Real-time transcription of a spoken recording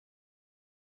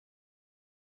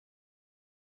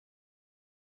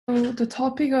the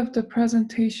topic of the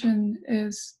presentation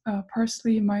is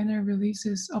Parsley minor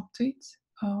releases update.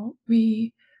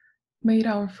 We made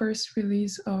our first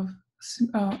release of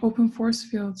open force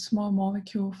field, small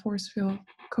molecule force field,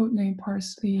 codenamed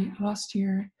Parsley last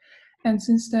year. And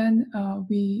since then,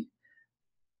 we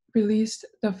released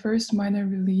the first minor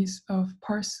release of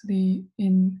Parsley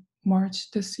in March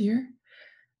this year.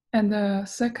 And the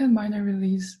second minor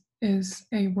release is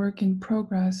a work in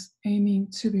progress aiming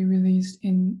to be released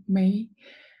in May.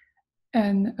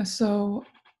 And so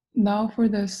now for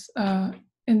this,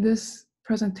 in this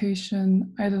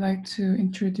presentation, I'd like to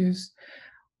introduce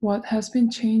what has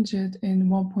been changed in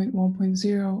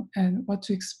 1.1.0 and what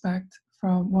to expect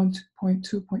from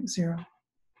 1.2.0.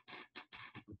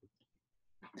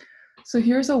 So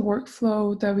here's a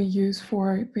workflow that we use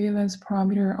for valence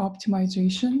parameter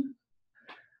optimization.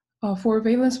 For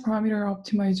valence parameter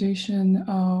optimization,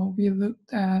 we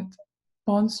looked at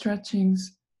bond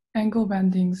stretchings, angle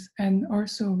bendings, and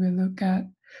also we look at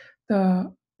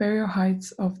the barrier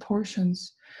heights of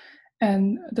torsions.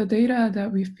 And the data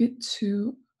that we fit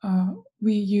to,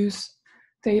 we use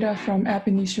data from ab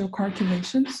initio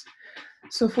calculations.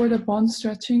 So for the bond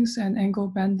stretchings and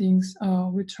angle bendings,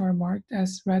 which are marked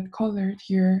as red colored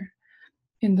here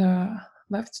in the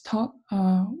left top,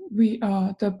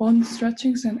 the bond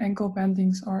stretchings and angle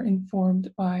bendings are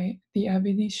informed by the ab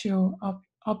initio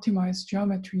optimized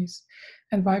geometries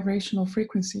and vibrational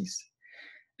frequencies.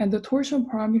 And the torsion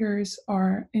parameters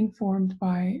are informed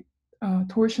by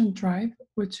torsion drive,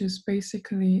 which is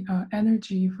basically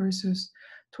energy versus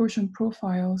torsion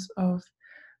profiles of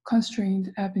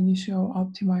constrained ab initio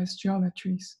optimized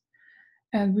geometries.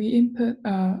 And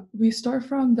we start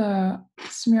from the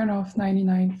Smirnov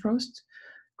 99 Frost.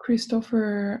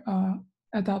 Christopher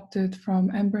adopted from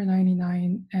Amber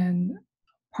 99 and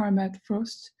Parmet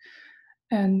Frost.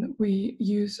 And we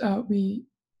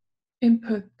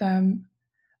input them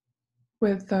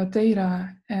with the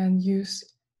data and use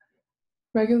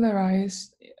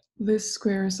regularized least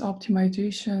squares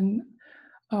optimization,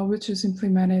 which is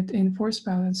implemented in force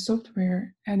balance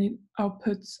software, and it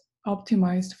outputs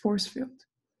optimized force field.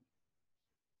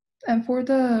 And for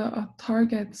the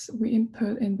targets we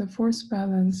input in the force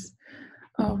balance,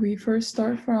 we first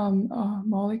start from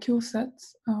molecule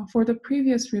sets. For the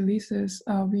previous releases,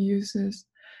 we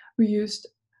used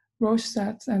Roche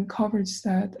sets and coverage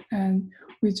set, and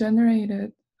we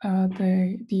generated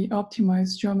the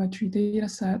optimized geometry data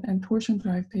set and torsion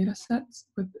drive data sets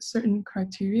with certain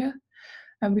criteria.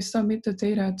 And we submit the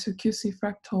data to QC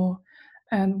Fractal.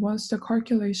 And once the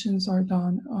calculations are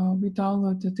done, we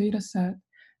download the data set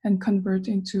and convert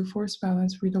into force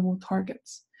balance readable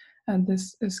targets. And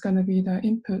this is going to be the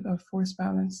input of force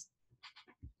balance.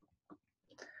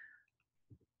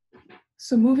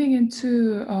 So moving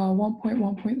into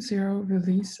 1.1.0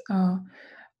 release,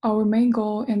 our main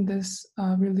goal in this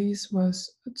release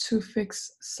was to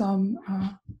fix some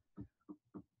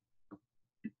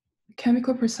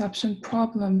chemical perception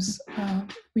problems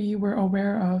we were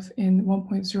aware of in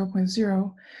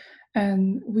 1.0.0,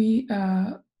 and we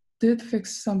did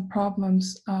fix some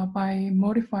problems by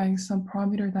modifying some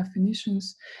parameter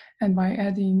definitions and by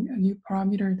adding new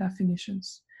parameter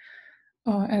definitions.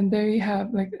 And they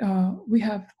have we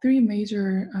have three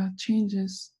major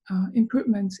changes,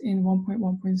 improvements in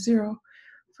 1.1.0.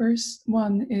 First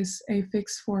one is a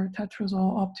fix for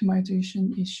tetrazole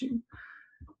optimization issue.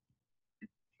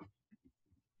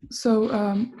 So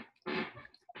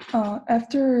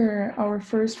after our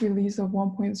first release of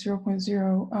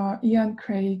 1.0.0, Ian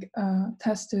Craig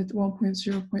tested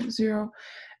 1.0.0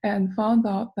 and found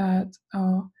out that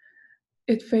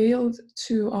it failed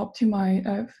to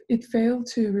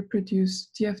reproduce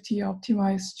DFT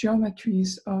optimized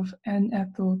geometries of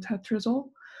N-ethyl tetrazole,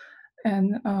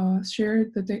 and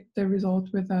shared the result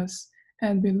with us.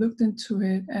 And we looked into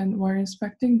it, and while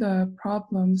inspecting the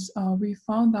problems, we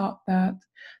found out that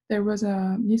there was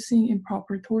a missing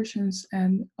improper torsions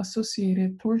and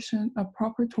associated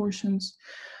proper torsions,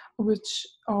 which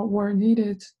were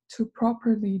needed to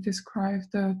properly describe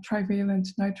the trivalent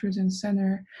nitrogen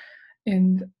center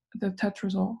in the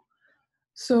tetrazole.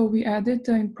 So we added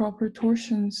the improper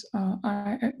torsions,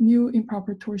 new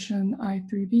improper torsion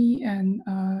I3B, and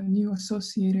new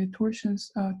associated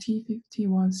torsions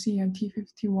T51C and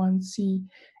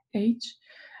T51CH.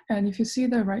 And if you see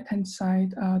the right-hand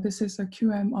side, this is a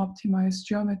QM optimized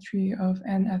geometry of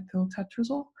N-ethyl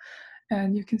tetrazole.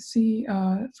 And you can see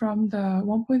from the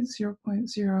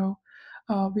 1.0.0,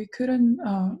 we couldn't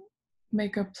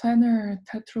make a planar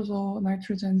tetrazole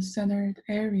nitrogen centered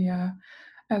area.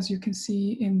 as you can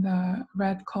see in the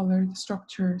red colored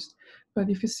structures. But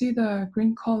if you see the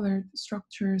green colored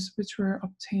structures, which were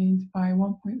obtained by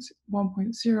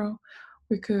 1.1.0,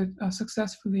 we could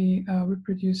successfully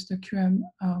reproduce the QM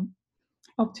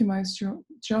optimized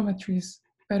geometries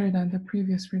better than the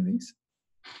previous release.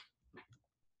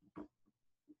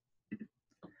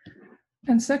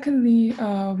 And secondly,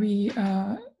 we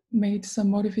made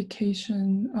some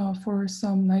modification for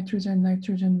some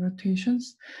nitrogen-nitrogen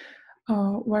rotations.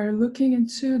 While looking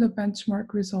into the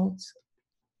benchmark results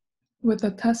with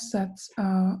the test sets,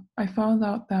 I found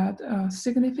out that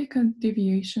significant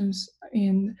deviations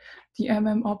in the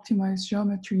optimized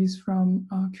geometries from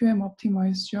QM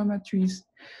optimized geometries,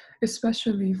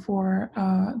 especially for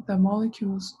the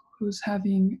molecules who's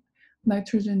having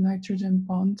nitrogen-nitrogen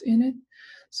bond in it.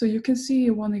 So you can see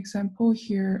one example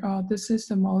here. This is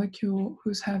the molecule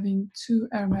who's having two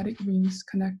aromatic rings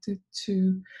connected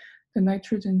to the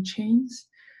nitrogen chains.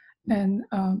 And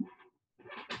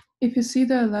if you see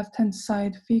the left-hand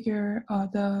side figure,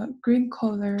 the green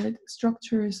colored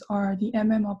structures are the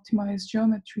optimized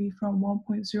geometry from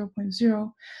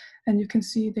 1.0.0. And you can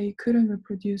see they couldn't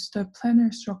reproduce the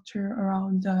planar structure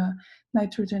around the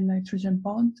nitrogen-nitrogen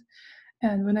bond.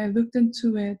 And when I looked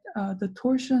into it, the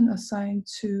torsion assigned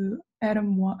to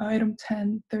atom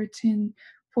 10, 13,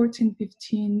 14,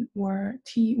 15 were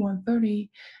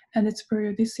T130, and its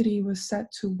periodicity was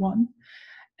set to 1.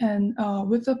 And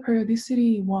with the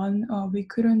periodicity 1, we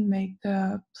couldn't make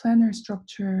the planar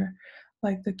structure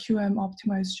like the QM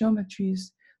optimized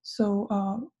geometries. So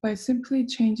by simply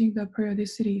changing the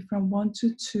periodicity from 1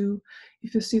 to 2,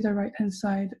 if you see the right-hand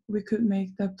side, we could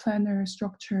make the planar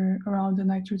structure around the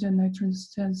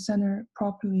nitrogen-nitrogen center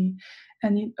properly,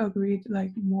 and it agreed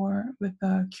like more with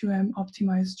the QM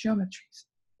optimized geometries.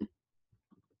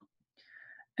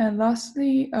 And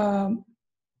lastly,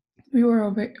 we were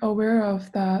aware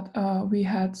of that we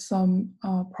had some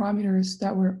parameters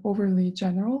that were overly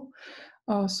general.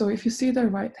 So if you see the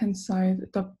right-hand side,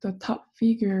 the top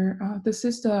figure, this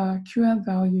is the QM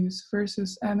values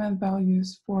versus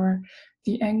values for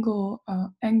the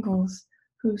angles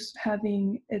who's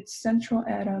having its central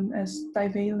atom as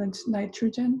divalent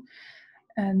nitrogen.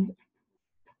 And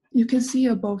you can see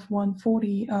above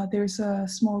 140, there's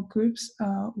small groups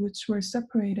which are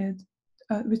separated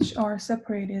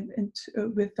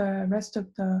into, with the rest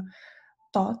of the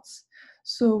dots.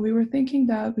 So we were thinking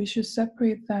that we should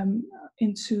separate them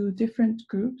into different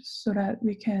groups so that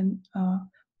we can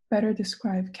better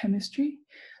describe chemistry.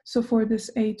 So for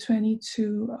this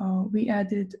A22, we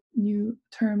added new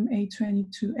term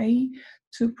A22A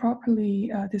to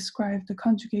properly describe the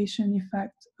conjugation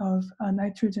effect of a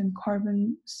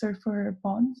nitrogen-carbon-sulfur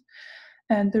bond.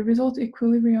 And the result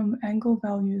equilibrium angle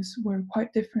values were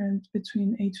quite different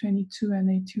between A22 and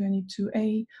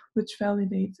A22A, which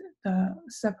validate the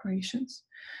separations.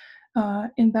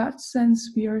 In that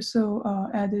sense, we also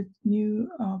added new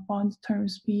bond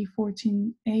terms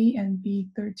B14A and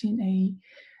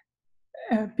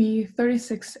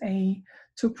B36A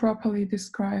to properly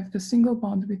describe the single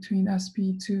bond between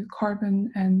sp2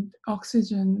 carbon and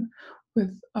oxygen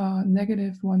with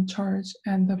 -1 charge,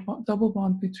 and the double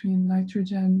bond between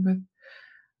nitrogen with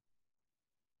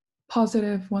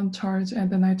 +1 charge and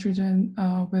the nitrogen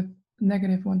with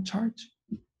 -1 charge.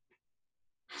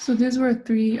 So these were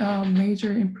three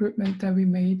major improvements that we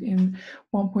made in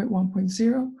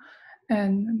 1.1.0.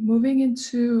 And moving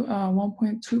into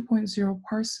 1.2.0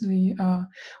 Parsley,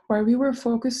 where we were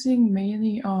focusing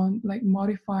mainly on like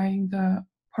modifying the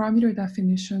parameter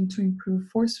definition to improve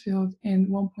force field in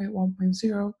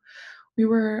 1.1.0, we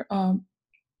were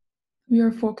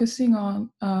focusing on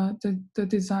the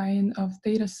design of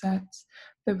data sets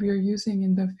that we are using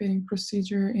in the fitting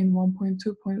procedure in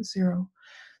 1.2.0.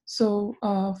 So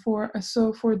for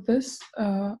this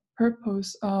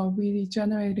purpose, we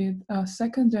generated a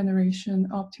second generation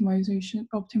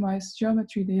optimized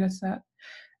geometry dataset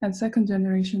and second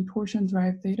generation torsion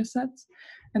drive datasets.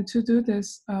 And to do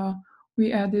this,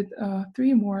 we added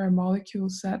 3 more molecule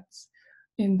sets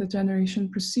in the generation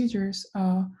procedures.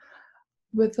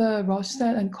 With the Roche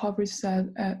set and coverage set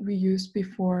we used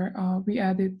before, we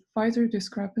added Pfizer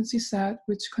discrepancy set,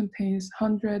 which contains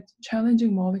 100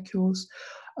 challenging molecules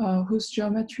whose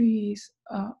geometries,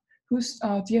 whose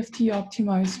DFT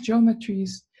optimized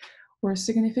geometries were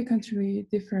significantly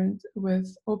different with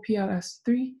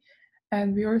OPLS3.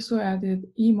 And we also added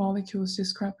E molecules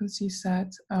discrepancy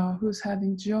set, who's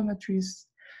having geometries,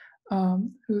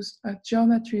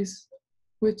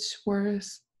 which were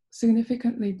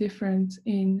significantly different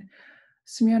in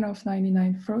Smirnov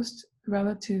 99 Frost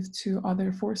relative to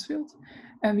other force fields.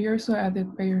 And we also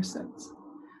added Bayer sets.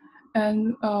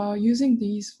 And using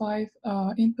these 5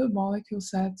 input molecule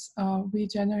sets, we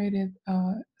generated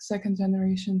a second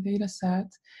generation data set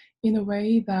in a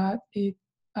way that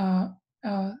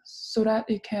so that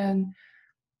it can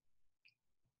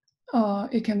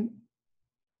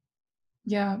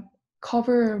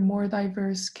cover more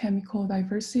diverse chemical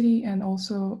diversity, and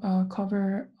also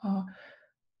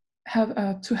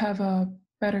have a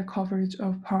better coverage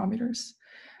of parameters.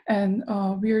 And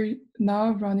we're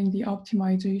now running the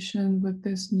optimization with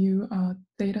this new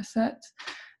data set.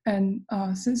 And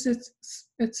since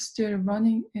it's still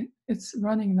running, it's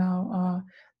running now.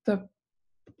 The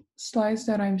slides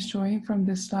that I'm showing from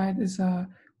this slide is a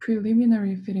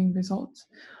preliminary fitting result,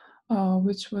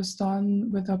 which was done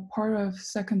with a part of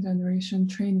second generation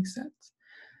training set.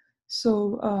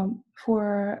 So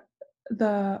for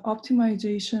the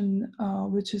optimization,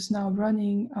 which is now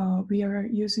running, we are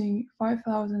using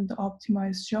 5,000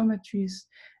 optimized geometries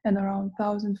and around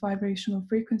 1,000 vibrational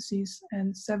frequencies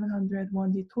and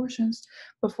 701 distortions.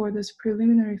 But for this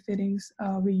preliminary fittings,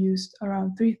 we used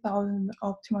around 3,000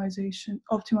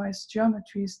 optimized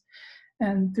geometries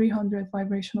and 300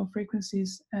 vibrational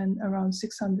frequencies and around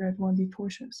 601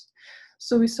 distortions.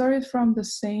 So we started from the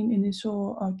same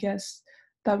initial guess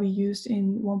that we used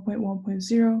in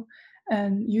 1.1.0,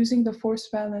 and using the force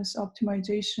balance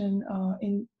optimization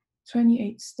in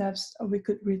 28 steps, we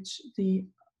could reach the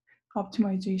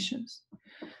optimizations.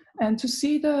 And to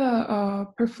see the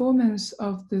performance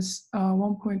of this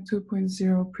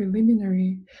 1.2.0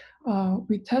 preliminary,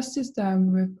 we tested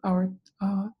them with our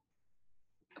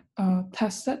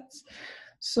test sets.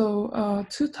 So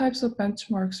 2 types of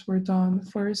benchmarks were done.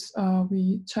 First,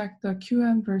 we checked the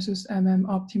QM versus MM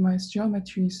optimized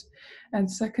geometries. And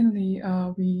secondly,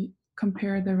 we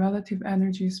compared the relative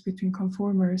energies between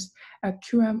conformers at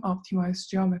QM optimized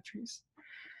geometries.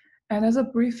 And as a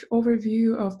brief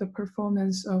overview of the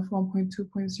performance of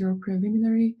 1.2.0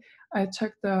 preliminary, I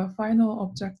checked the final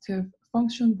objective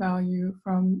function value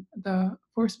from the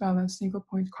force balance single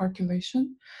point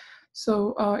calculation.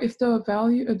 So if the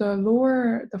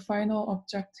lower the final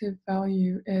objective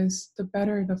value is, the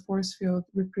better the force field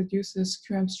reproduces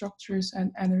QM structures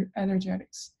and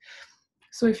energetics.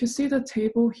 So if you see the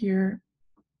table here,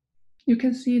 you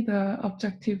can see the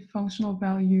objective functional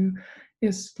value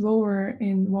is lower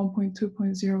in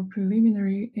 1.2.0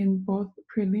 preliminary in both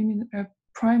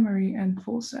primary and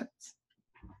full sets.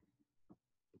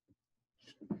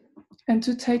 And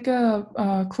to take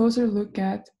a closer look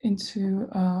into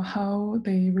how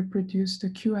they reproduce the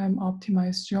QM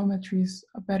optimized geometries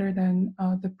better than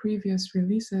the previous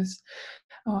releases,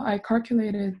 I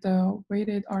calculated the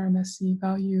weighted RMSE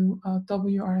value,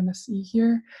 WRMSE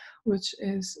here, which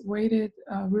is weighted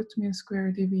root mean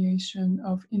square deviation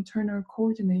of internal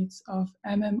coordinates of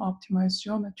MM optimized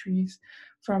geometries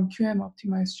from QM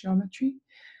optimized geometry.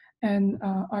 And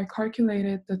I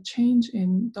calculated the change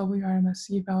in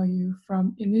WRMSE value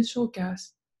from initial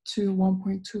guess to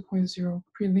 1.2.0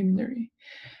 preliminary.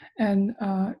 And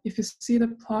if you see the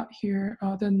plot here,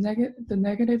 the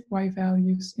negative Y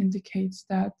values indicates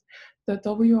that the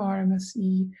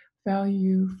WRMSE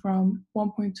value from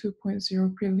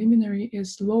 1.2.0 preliminary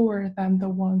is lower than the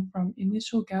one from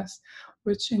initial guess,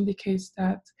 which indicates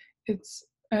that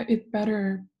it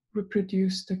better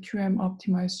reproduce the QM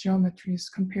optimized geometries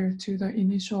compared to the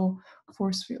initial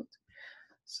force field.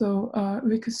 So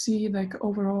we could see like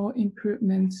overall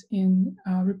improvements in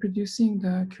reproducing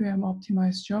the QM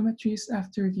optimized geometries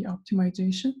after the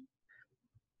optimization.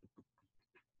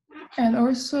 And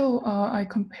also I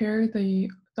compare the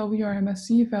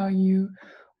WRMSE value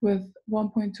with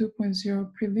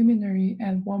 1.2.0 preliminary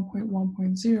and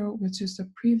 1.1.0, which is the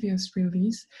previous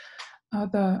release,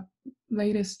 the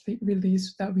latest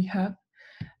release that we have.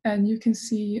 And you can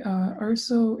see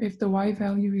also if the Y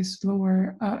value is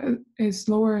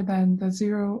lower than the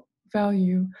 0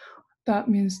 value, that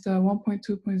means the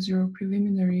 1.2.0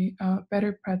 preliminary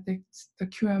better predicts the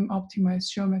QM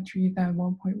optimized geometry than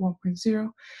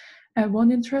 1.1.0. And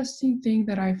one interesting thing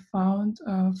that I found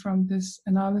from this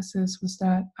analysis was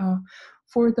that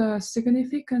for the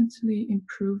significantly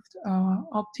improved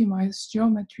optimized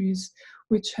geometries,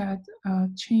 which had a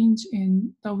change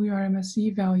in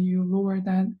WRMSE value lower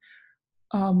than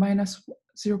minus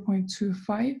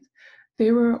 0.25,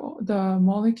 they were the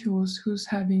molecules who's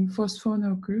having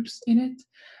phosphoryl groups in it.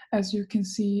 As you can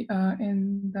see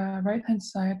in the right-hand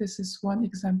side, this is one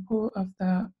example of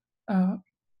the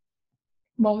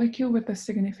molecule with a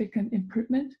significant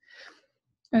improvement.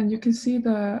 And you can see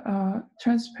the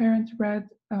transparent red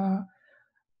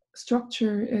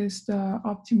structure is the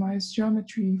optimized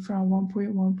geometry from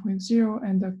 1.1.0,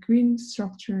 and the green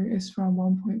structure is from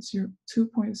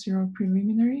 1.2.0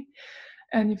 preliminary.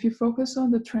 And if you focus on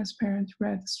the transparent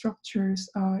red structures,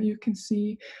 you can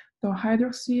see the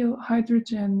hydroxyl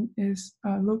hydrogen is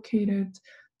located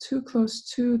too close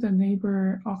to the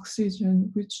neighbor oxygen,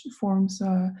 which forms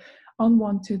a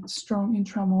unwanted strong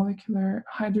intramolecular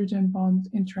hydrogen bond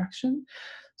interaction.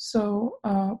 So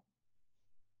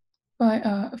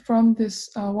from this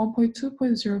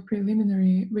 1.2.0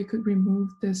 preliminary, we could remove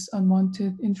this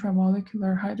unwanted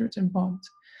intramolecular hydrogen bond,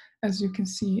 as you can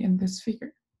see in this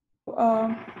figure.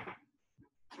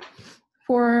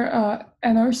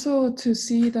 And also to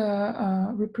see the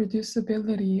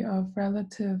reproducibility of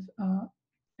relative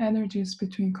energies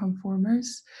between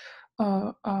conformers,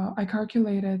 I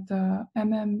calculated the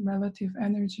relative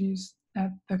energies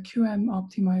at the QM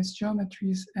optimized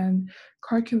geometries and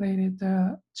calculated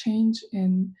the change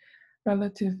in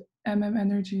relative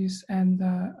energies and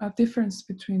a difference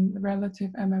between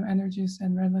relative energies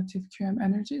and relative QM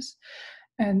energies,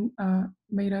 and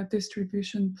made a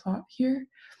distribution plot here.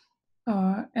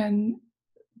 And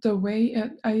the way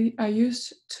I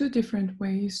used two different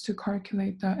ways to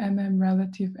calculate the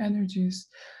relative energies.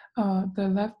 The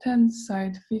left-hand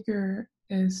side figure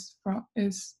is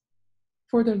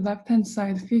for the left-hand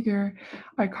side figure,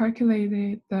 I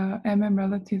calculated the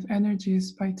relative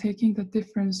energies by taking the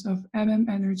difference of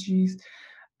energies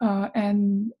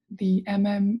and the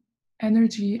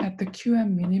energy at the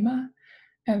QM minima.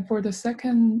 And for the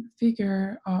second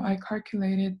figure, I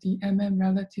calculated the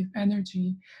relative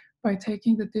energy by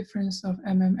taking the difference of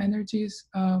energies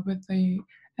with the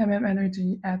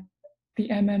energy at the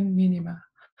minima.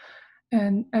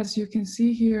 And as you can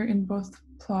see here in both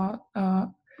plot,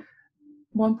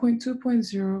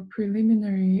 1.2.0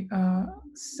 preliminary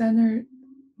centered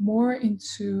more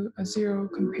into a zero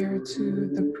compared to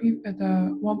the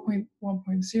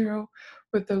 1.1.0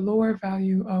 with the lower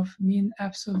value of mean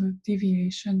absolute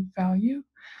deviation value.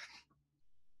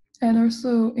 And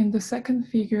also in the second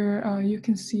figure, you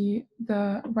can see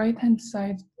the right-hand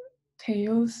side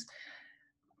tails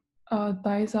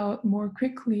dies out more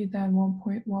quickly than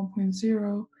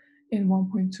 1.1.0 in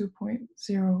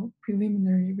 1.2.0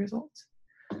 preliminary results.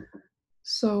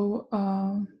 So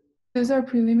these are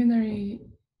preliminary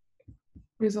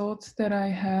results that I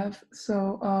have.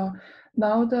 So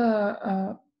now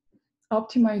the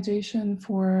optimization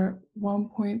for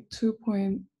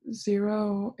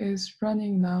 1.2.0 is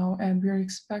running now, and we're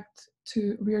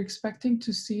expecting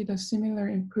to see the similar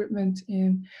improvement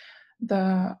in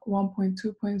the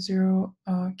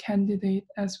 1.2.0 candidate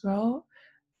as well,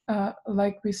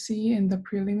 like we see in the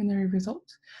preliminary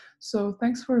result. So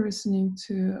thanks for listening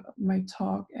to my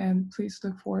talk, and please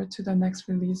look forward to the next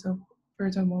release of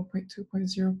version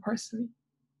 1.2.0 Parsley.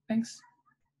 Thanks.